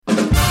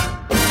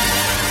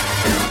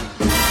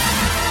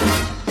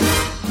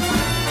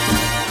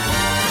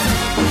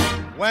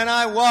When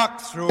I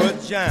walk through a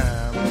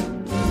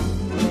jam,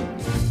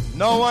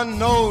 no one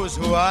knows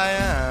who I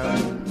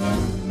am.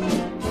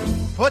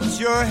 Put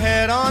your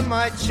head on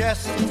my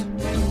chest,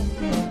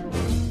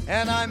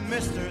 and I'm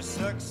Mr.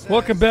 Success.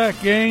 Welcome back,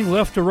 gang.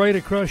 Left to right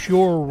across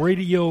your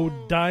radio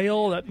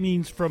dial. That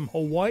means from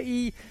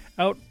Hawaii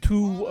out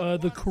to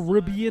the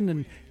Caribbean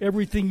and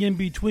everything in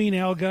between.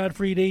 Al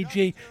Gottfried,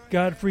 AJ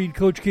Gottfried,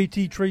 Coach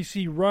KT,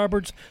 Tracy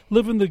Roberts,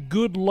 Living the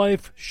Good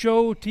Life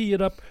show, Tee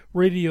It Up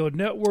Radio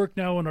Network,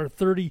 now in our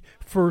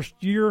 31st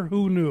year.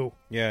 Who knew?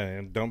 Yeah,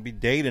 and don't be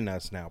dating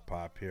us now,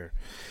 Pop, here.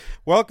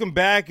 Welcome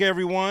back,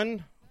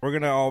 everyone. We're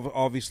going to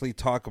obviously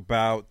talk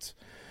about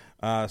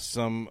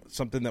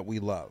something that we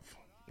love.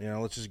 You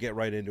know, let's just get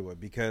right into it,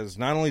 because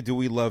not only do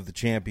we love the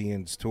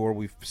Champions Tour,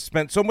 we've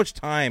spent so much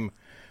time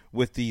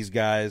with these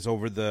guys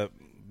over the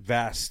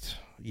vast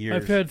years.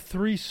 I've had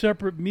 3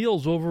 separate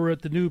meals over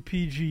at the new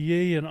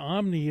PGA and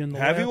Omni in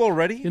the you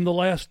already? In the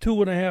last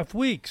 2.5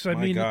 weeks. I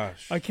mean,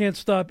 gosh. I can't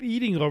stop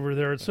eating over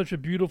there. It's such a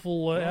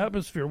beautiful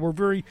atmosphere. We're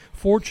very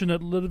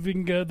fortunate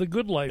living the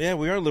good life. Yeah,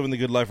 we are living the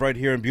good life right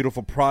here in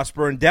beautiful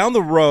Prosper. And down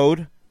the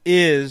road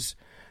is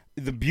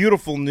the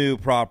beautiful new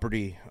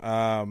property,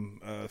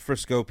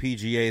 Frisco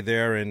PGA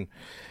there, and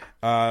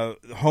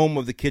home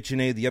of the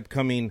KitchenAid, the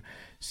upcoming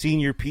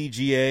senior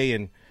PGA.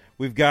 And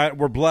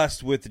we're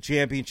blessed with the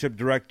championship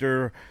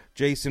director,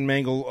 Jason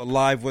Mengel,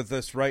 live with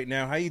us right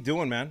now. How you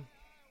doing, man?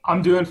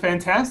 I'm doing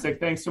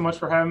fantastic. Thanks so much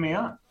for having me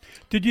on.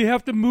 Did you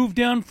have to move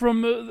down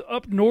from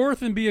up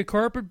north and be a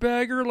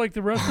carpetbagger like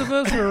the rest of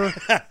us, or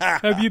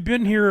have you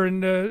been here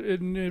in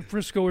the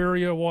Frisco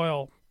area a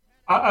while?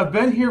 I've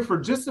been here for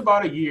just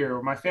about a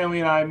year. My family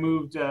and I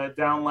moved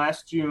down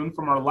last June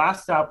from our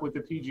last stop with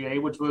the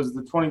PGA, which was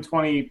the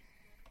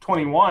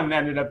 2020-21,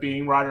 ended up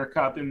being Ryder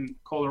Cup in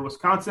Kohler,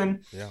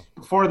 Wisconsin. Yeah.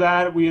 Before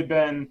that, we had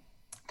been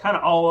kind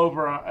of all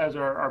over as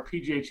our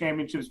PGA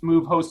championships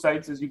move host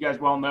sites, as you guys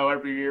well know,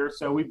 every year.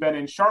 So we've been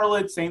in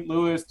Charlotte, St.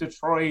 Louis,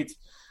 Detroit,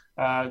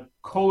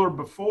 Kohler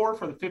before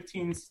for the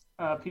 15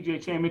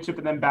 PGA championship,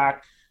 and then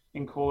back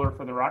in Kohler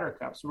for the Ryder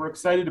Cup. So we're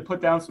excited to put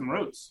down some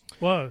roots.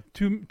 Wow,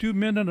 two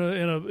men in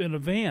a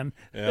van.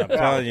 Yeah, I'm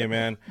telling you,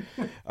 man.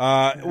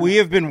 We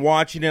have been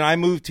watching it. I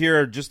moved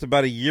here just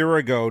about a year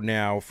ago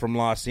now from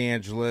Los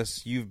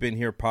Angeles. You've been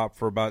here, Pop,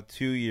 for about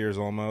 2 years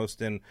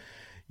almost. And,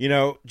 you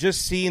know,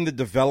 just seeing the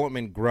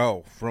development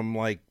grow from,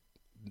 like,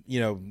 you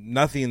know,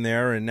 nothing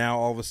there, and now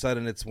all of a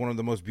sudden it's one of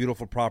the most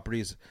beautiful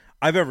properties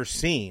I've ever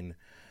seen,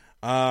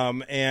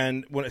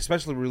 and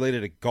especially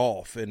related to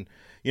golf. And,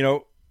 you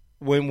know,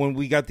 when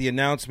we got the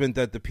announcement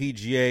that the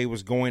PGA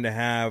was going to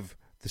have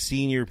the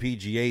senior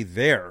PGA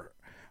there,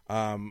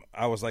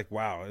 I was like,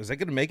 wow, is that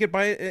going to make it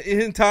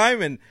in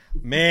time? And,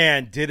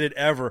 man, did it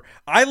ever.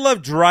 I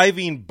love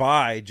driving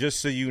by, just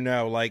so you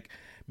know, like,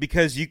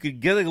 because you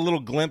could get a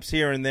little glimpse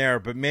here and there.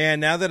 But, man,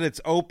 now that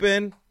it's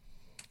open,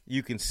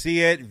 you can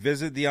see it,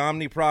 visit the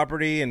Omni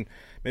property, and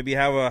maybe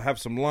have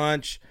some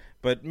lunch.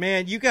 But,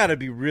 man, you got to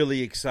be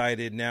really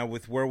excited now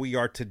with where we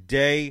are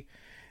today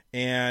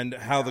and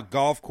how the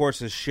golf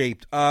course is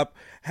shaped up.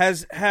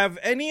 Have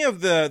any of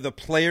the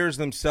players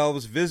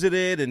themselves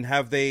visited, and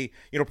have they,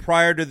 you know,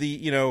 prior to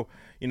the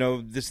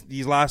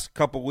these last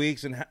couple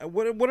weeks, and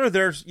what are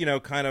their, you know,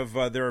 kind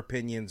of their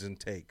opinions and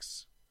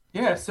takes?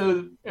 Yeah,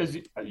 so as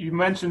you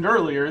mentioned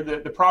earlier,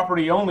 the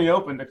property only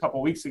opened a couple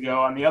weeks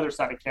ago on the other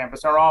side of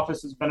campus. Our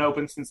office has been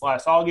open since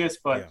last August,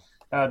 but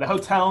the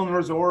hotel and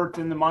resort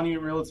in the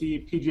Monument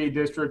Realty PGA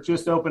District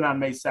just opened on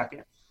May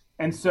 2nd.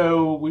 And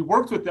so we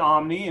worked with the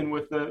Omni and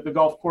with the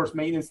golf course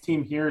maintenance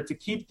team here to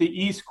keep the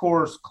East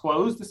course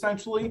closed,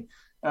 essentially,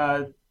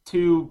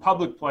 to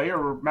public play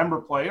or member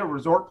play or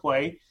resort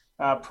play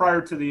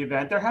prior to the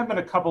event. There have been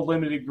a couple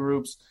limited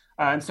groups.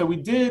 And so we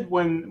did,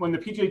 when the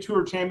PGA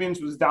Tour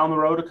Champions was down the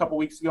road a couple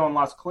weeks ago in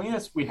Las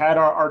Colinas, we had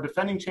our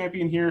defending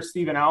champion here,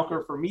 Stephen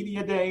Alker, for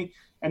Media Day.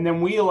 And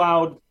then we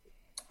allowed,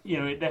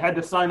 you know, they had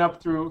to sign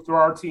up through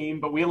our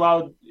team, but we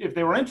allowed, if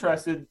they were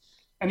interested,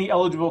 any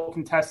eligible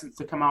contestants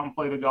to come out and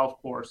play the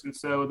golf course. And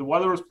so the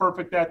weather was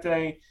perfect that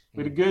day.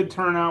 We had a good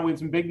turnout. We had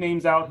some big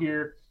names out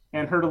here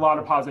and heard a lot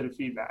of positive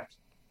feedback.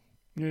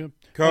 Yeah,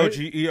 Coach,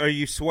 are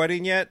you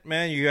sweating yet,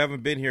 man? You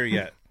haven't been here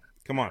yet.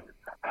 Come on.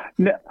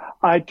 No,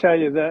 I tell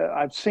you,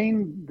 I've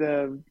seen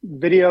the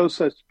videos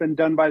that's been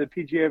done by the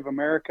PGA of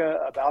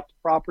America about the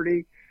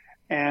property,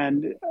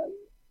 and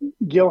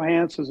Gil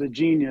Hanse is a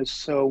genius.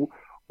 So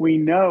we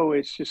know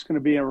it's just going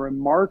to be a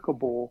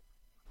remarkable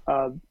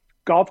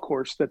golf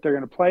course that they're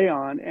going to play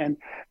on. And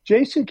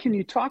Jason, can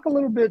you talk a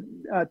little bit,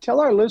 tell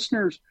our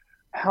listeners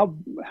how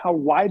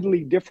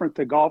widely different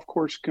the golf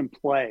course can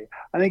play?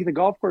 I think the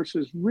golf course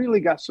has really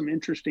got some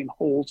interesting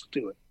holes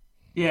to it.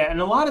 Yeah, and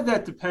a lot of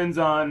that depends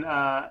on,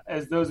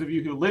 as those of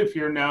you who live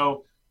here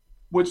know,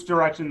 which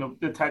direction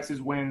the Texas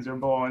winds are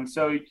blowing.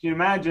 So you can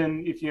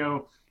imagine if, you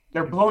know,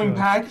 they're blowing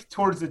back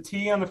towards the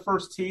tee on the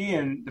first tee,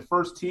 and the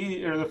first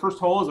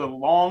hole is a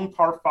long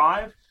par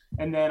 5,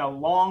 and then a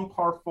long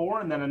par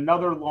 4, and then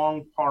another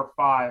long par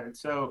 5. And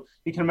so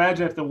you can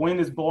imagine if the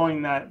wind is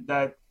blowing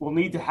that will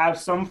need to have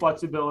some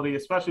flexibility,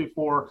 especially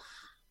for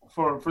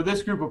for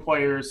this group of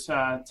players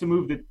to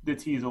move the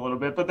tees a little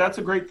bit. But that's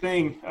a great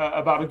thing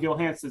about a Gil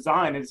Hanse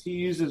design is he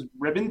uses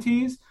ribbon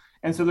tees.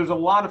 And so there's a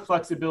lot of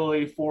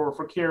flexibility for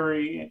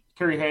Kerry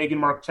Haig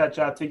and Mark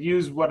Checha to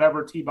use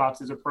whatever tee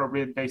box is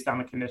appropriate based on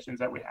the conditions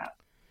that we have.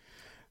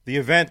 The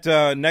event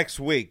next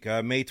week,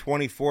 May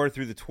 24th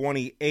through the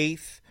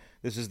 28th.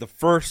 This is the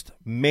first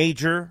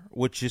major,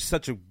 which is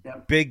such a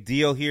big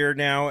deal here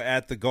now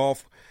at the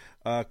golf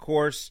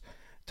course.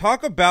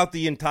 Talk about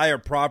the entire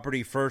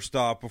property first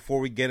off before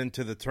we get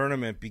into the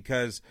tournament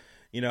because,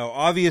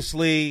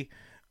 obviously,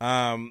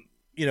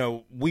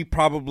 we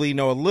probably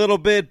know a little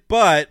bit,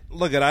 but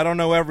look, I don't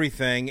know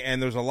everything,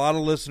 and there's a lot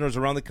of listeners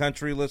around the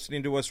country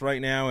listening to us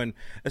right now, and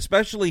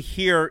especially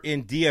here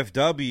in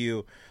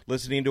DFW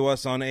listening to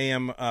us on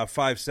AM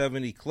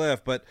 570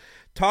 Cliff. But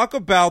talk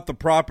about the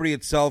property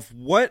itself.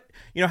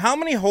 How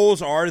many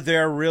holes are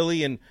there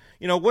really, and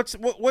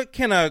what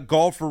can a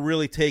golfer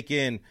really take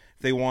in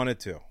if they wanted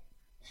to?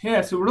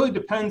 Yeah, so it really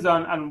depends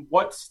on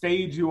what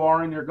stage you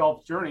are in your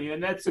golf journey,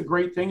 and that's a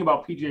great thing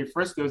about PGA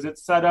Frisco is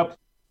it's set up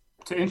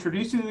to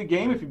introduce you to the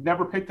game if you've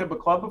never picked up a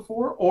club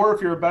before, or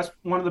if you're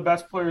one of the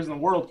best players in the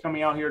world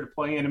coming out here to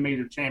play in a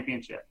major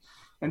championship.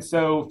 And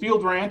so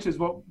Field Ranch is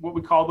what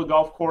we call the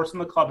golf course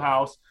and the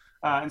clubhouse.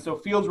 And so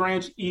Fields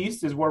Ranch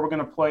East is where we're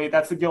going to play.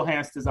 That's the Gil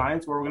Hanse design.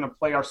 It's where we're going to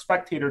play our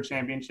spectator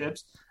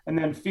championships. And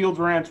then Fields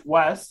Ranch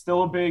West,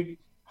 still a big,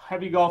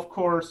 heavy golf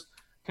course,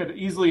 could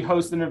easily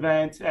host an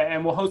event.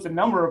 And we'll host a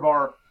number of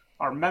our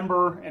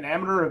member and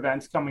amateur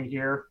events coming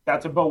here.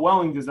 That's a Bo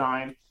Welling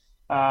design.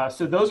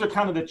 So those are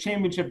kind of the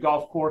championship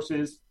golf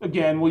courses.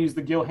 Again, we'll use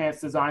the Gil Hanse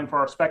design for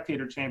our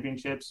spectator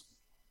championships.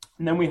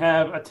 And then we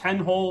have a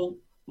 10-hole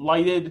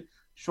lighted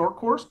short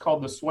course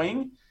called the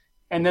Swing.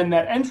 And then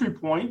that entry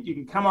point, you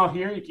can come out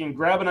here, you can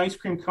grab an ice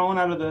cream cone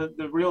out of the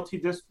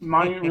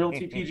Monument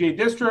Realty PGA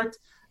District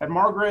at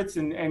Margaret's,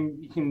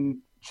 and you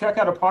can check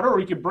out a putter, or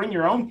you could bring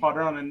your own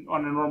putter on a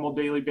normal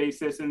daily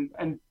basis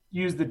and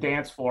use the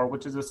dance floor,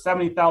 which is a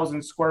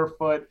 70,000 square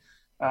foot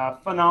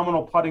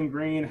phenomenal putting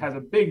green, has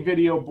a big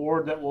video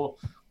board that will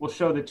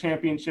show the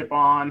championship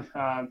on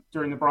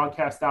during the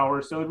broadcast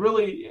hours. So it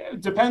really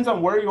depends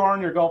on where you are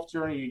in your golf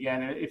journey.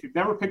 Again, if you've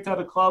never picked out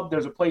a club,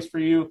 there's a place for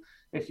you.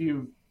 If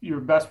you're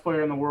the best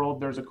player in the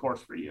world, there's a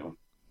course for you.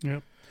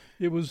 Yeah,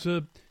 it was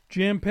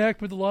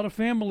jam-packed with a lot of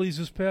families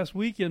this past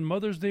weekend,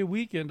 Mother's Day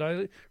weekend.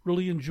 I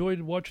really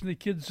enjoyed watching the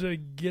kids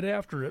get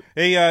after it.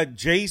 Hey,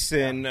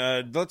 Jason,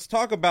 let's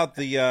talk about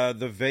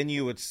the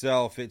venue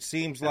itself. It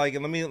seems like,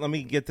 and let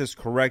me get this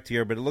correct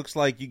here, but it looks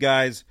like you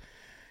guys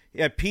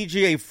at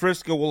PGA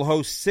Frisco will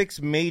host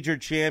 6 major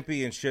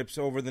championships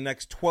over the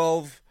next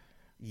 12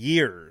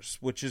 years,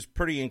 which is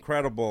pretty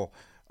incredible.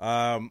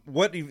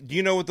 What do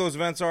you know what those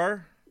events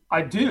are?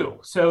 I do.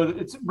 So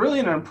it's really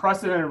an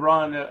unprecedented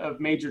run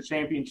of major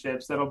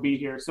championships that'll be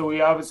here. So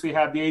we obviously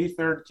have the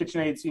 83rd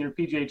KitchenAid Senior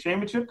PGA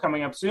Championship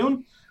coming up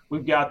soon.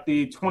 We've got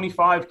the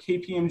 25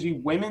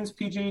 KPMG Women's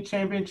PGA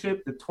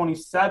Championship, the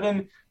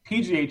 27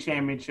 PGA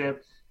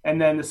Championship,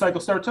 and then the cycle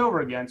starts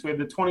over again. So we have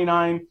the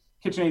 29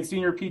 KitchenAid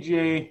Senior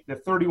PGA, the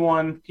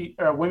 31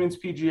 Women's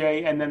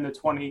PGA, and then the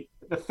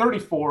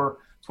 2034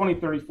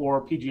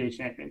 PGA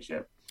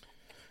Championship.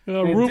 In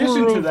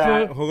addition to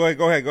that,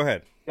 go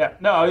ahead.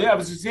 I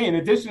was just saying, in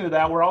addition to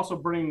that, we're also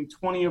bringing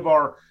 20 of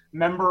our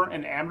member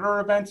and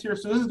amateur events here.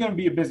 So this is going to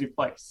be a busy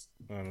place.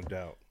 No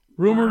doubt.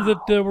 Rumor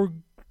that we're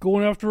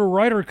going after a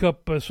Ryder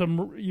Cup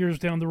some years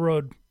down the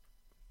road.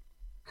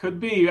 Could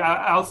be.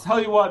 I'll tell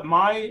you what,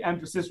 my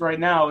emphasis right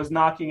now is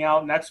knocking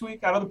out next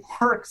week out of the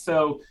park.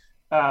 So,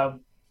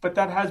 but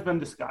that has been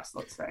discussed,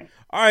 let's say.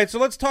 All right, so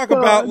let's talk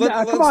about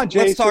let's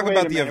talk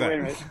about the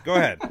event. event. Go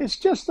ahead. It's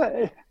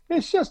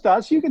just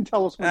us. You can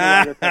tell us when the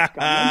Ryder Cup's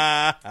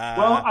coming.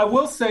 Well, I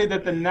will say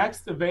that the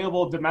next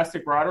available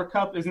domestic Ryder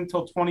Cup isn't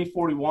until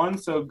 2041.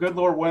 So, good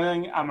Lord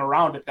willing, I'm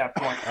around at that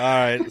point. All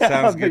right,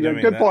 sounds good to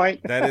me. Good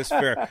point. That is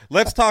fair.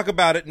 Let's talk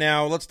about it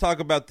now. Let's talk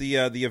about the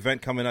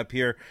event coming up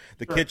here,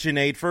 the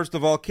KitchenAid. First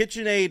of all,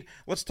 KitchenAid.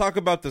 Let's talk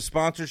about the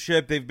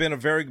sponsorship. They've been a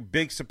very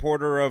big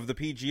supporter of the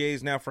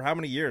PGAs now for how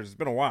many years? It's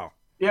been a while.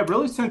 Yeah,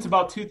 really since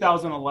about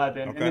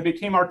 2011, and they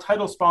became our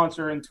title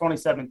sponsor in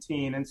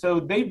 2017. And so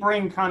they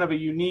bring kind of a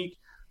unique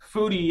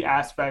foodie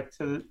aspect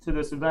to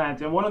this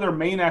event. And one of their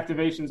main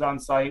activations on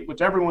site,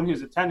 which everyone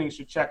who's attending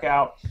should check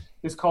out,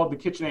 is called the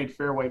KitchenAid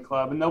Fairway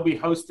Club. And they'll be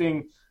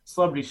hosting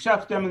celebrity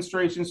chef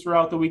demonstrations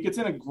throughout the week. It's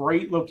in a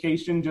great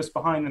location just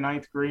behind the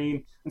 9th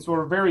green. And so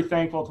we're very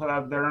thankful to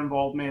have their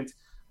involvement.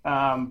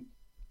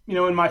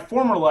 In my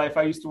former life,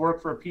 I used to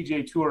work for a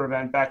PGA Tour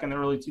event back in the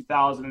early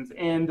 2000s,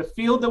 and the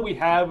field that we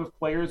have of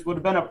players would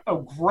have been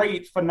a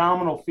great,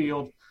 phenomenal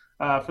field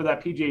for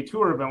that PGA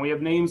Tour event. We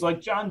have names like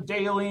John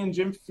Daly and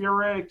Jim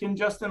Furyk and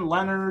Justin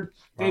Leonard,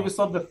 Davis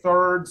Love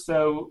III.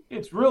 So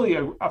it's really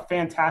a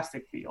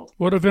fantastic field.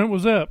 What event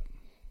was that?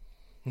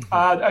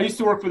 I used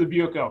to work for the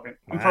Buick Open.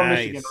 I'm from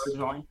Michigan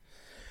originally.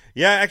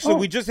 Yeah, actually,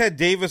 we just had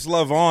Davis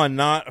Love on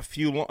not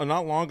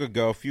long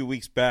ago, a few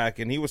weeks back,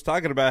 and he was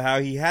talking about how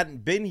he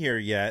hadn't been here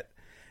yet,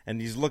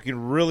 and he's looking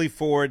really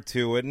forward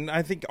to it. And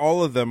I think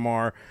all of them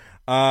are.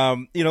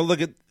 Look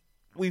at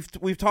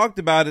we've talked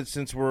about it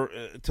since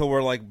till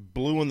we're like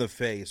blue in the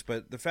face.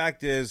 But the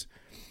fact is,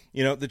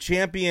 the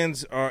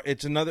champions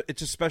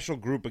it's a special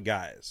group of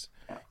guys.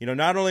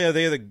 Not only are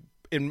they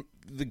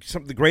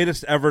the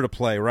greatest ever to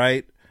play,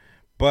 right?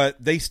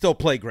 But they still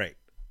play great,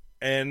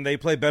 and they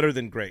play better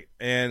than great,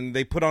 and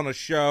they put on a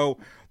show.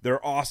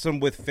 They're awesome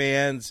with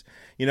fans,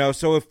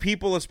 So if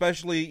people,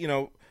 especially,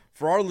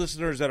 for our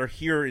listeners that are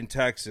here in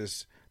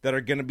Texas that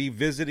are going to be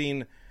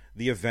visiting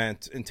the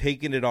event and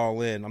taking it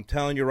all in, I'm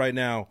telling you right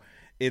now,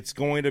 it's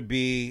going to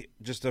be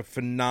just a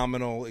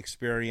phenomenal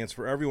experience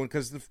for everyone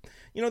because,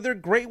 they're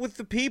great with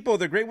the people.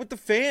 They're great with the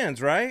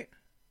fans, right?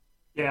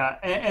 Yeah,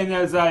 and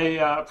as I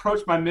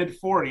approach my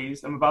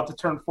mid-40s, I'm about to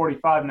turn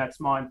 45 next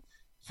month,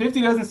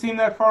 50 doesn't seem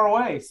that far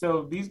away.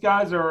 So these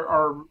guys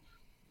are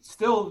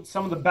still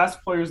some of the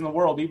best players in the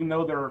world, even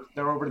though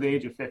they're over the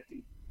age of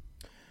 50.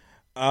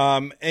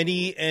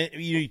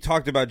 You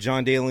talked about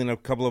John Daly and a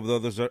couple of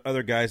those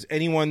other guys.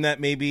 Anyone that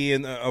maybe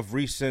of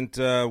recent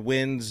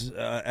wins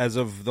as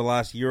of the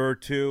last year or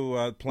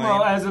two playing?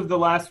 Well, as of the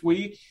last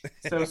week.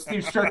 So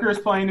Steve Stricker is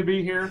playing to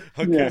be here.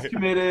 Okay. He's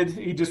committed.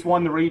 He just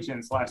won the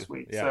Regions last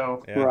week. Yeah.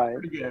 Right.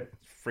 Pretty good.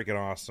 Freaking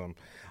awesome.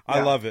 Yeah.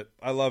 I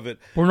love it.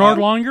 Bernard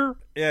Longer?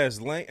 Yeah,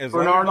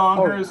 Bernard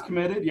Longer is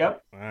committed.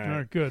 Yep. All right. All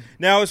right, good.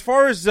 Now, as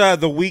far as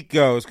the week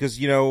goes, because,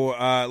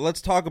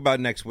 let's talk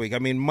about next week. I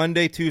mean,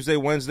 Monday, Tuesday,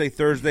 Wednesday,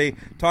 Thursday.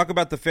 Talk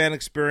about the fan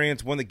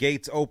experience, when the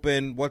gates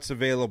open, what's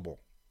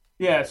available.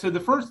 Yeah, so the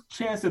first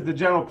chance that the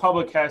general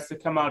public has to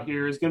come out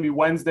here is going to be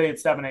Wednesday at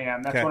 7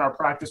 a.m. That's when our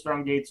practice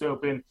round gates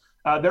open.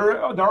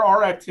 There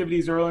are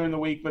activities earlier in the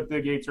week, but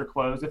the gates are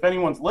closed. If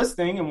anyone's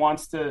listening and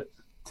wants to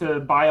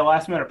buy a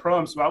last-minute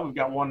Pro-Am spot, we've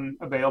got one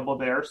available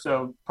there.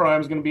 So Pro-Am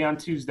is going to be on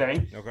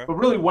Tuesday. Okay. But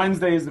really,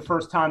 Wednesday is the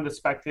first time the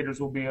spectators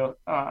will be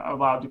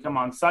allowed to come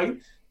on site.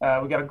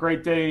 We got a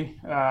great day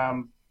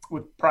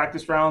with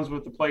practice rounds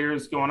with the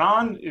players going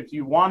on. If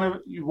you want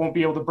to, you won't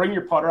be able to bring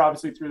your putter,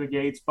 obviously, through the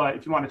gates. But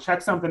if you want to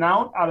check something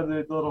out of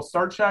the little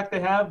start shack they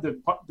have,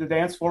 the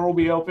dance floor will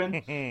be open.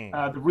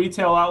 The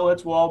retail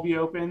outlets will all be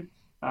open.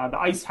 The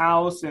ice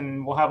house,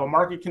 and we'll have a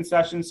market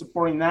concession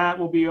supporting that,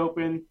 will be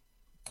open.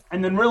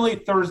 And then really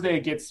Thursday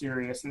it gets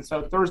serious. And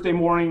so Thursday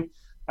morning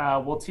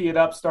we'll tee it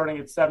up starting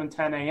at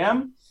 7:10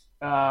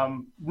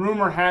 a.m.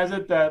 Rumor has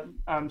it that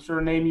I'm sure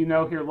a name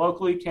here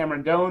locally,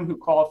 Cameron Doan, who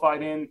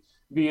qualified in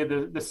via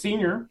the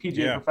senior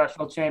PGA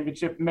Professional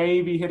Championship,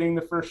 may be hitting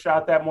the first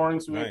shot that morning.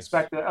 So we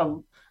expect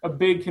a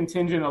big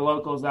contingent of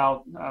locals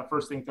out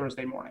first thing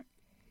Thursday morning.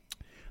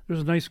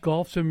 There's a nice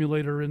golf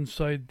simulator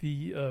inside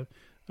the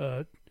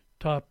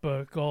Top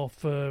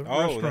Golf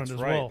restaurant as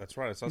well. That's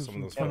right. I saw some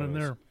of those fun photos in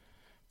there.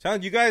 Tell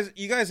you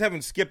guys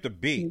haven't skipped a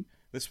beat.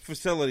 This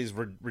facility is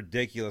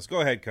ridiculous.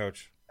 Go ahead,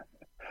 Coach.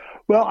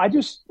 Well,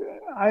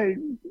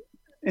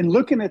 in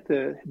looking at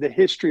the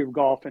history of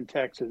golf in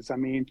Texas, I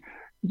mean,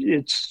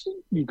 you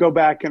go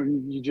back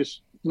and you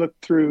just look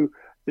through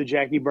the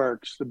Jackie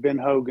Burks, the Ben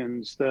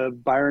Hogans, the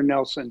Byron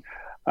Nelson,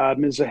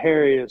 Ms.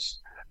 Zaharias,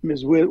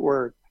 Ms.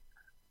 Whitworth.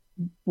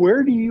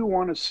 Where do you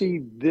want to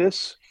see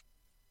this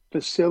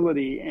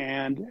facility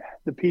and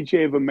the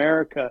PGA of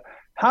America?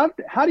 How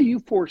do you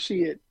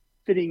foresee it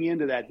fitting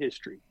into that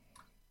history?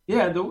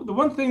 Yeah, the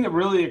one thing that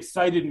really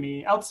excited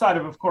me, outside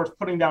of course,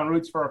 putting down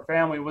roots for our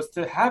family, was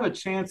to have a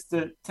chance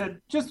to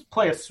just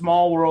play a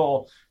small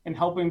role in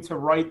helping to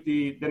write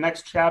the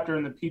next chapter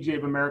in the PGA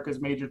of America's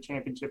major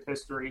championship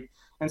history.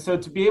 And so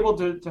to be able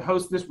to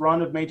host this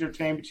run of major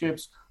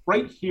championships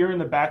right here in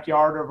the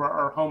backyard of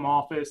our home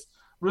office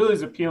really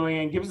is appealing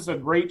and gives us a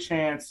great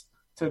chance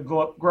to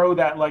grow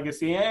that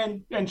legacy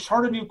and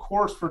chart a new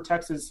course for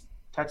Texas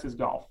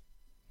golf.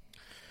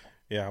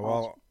 Yeah,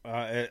 well,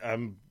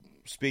 I'm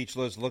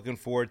speechless. Looking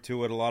forward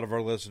to it. A lot of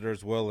our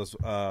listeners will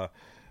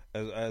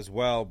as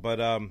well. But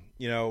I'm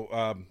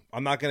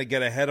not going to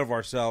get ahead of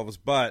ourselves.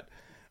 But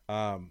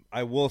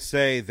I will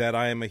say that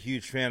I am a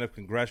huge fan of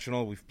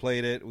Congressional. We've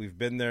played it. We've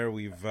been there.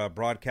 We've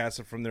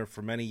broadcasted from there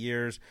for many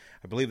years.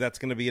 I believe that's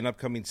going to be an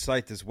upcoming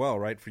site as well,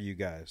 right, for you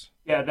guys?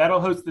 Yeah,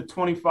 that'll host the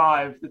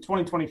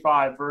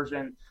 2025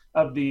 version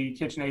of the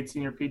KitchenAid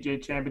Senior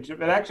PGA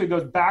Championship. It actually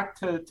goes back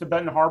to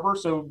Benton Harbor.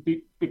 So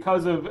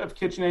because of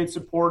KitchenAid's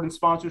support and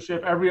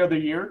sponsorship, every other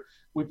year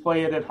we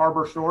play it at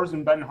Harbor Shores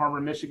in Benton Harbor,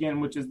 Michigan,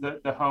 which is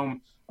the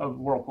home of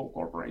Whirlpool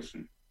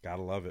Corporation.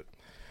 Gotta love it.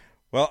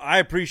 Well, I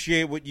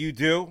appreciate what you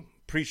do.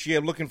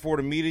 Looking forward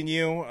to meeting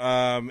you,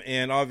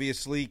 and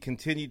obviously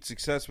continued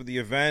success with the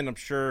event. I'm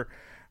sure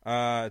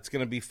it's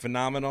going to be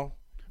phenomenal.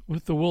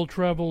 With the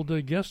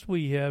well-traveled guest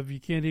we have, you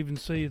can't even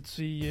say is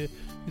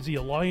he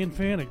a Lion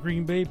fan, a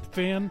Green Bay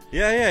fan?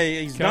 Yeah.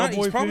 He's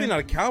probably not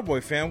a Cowboy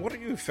fan. What are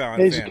you a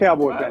fan? He's a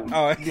Cowboy fan.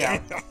 Oh, yeah.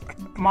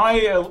 My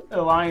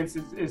alliance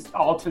is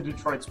all to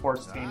Detroit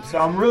sports teams, so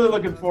I'm really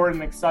looking forward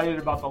and excited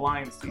about the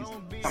Lions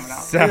season coming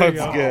out. Sounds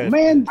good.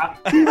 Man,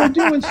 you were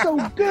doing so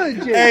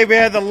good, Jay. Hey,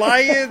 man, the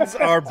Lions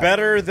are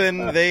better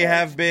than they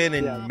have been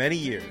in many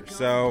years.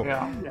 So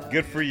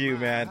good for you,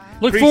 man.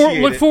 Look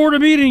forward to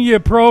meeting you,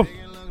 Pro.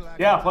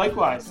 Yeah,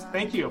 likewise.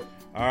 Thank you.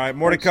 All right,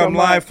 more Thanks to come so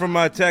live much.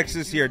 from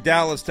Texas here,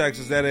 Dallas,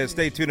 Texas, that is.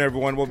 Stay tuned,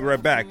 everyone. We'll be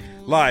right back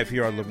live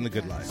here on Living the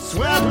Good Life.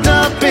 Swept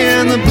up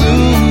in the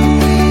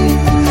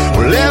blue,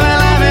 we're living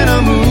life in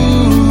a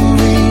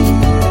movie,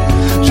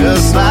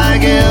 just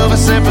like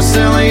Elvis and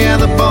Priscilla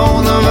and the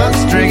Bone of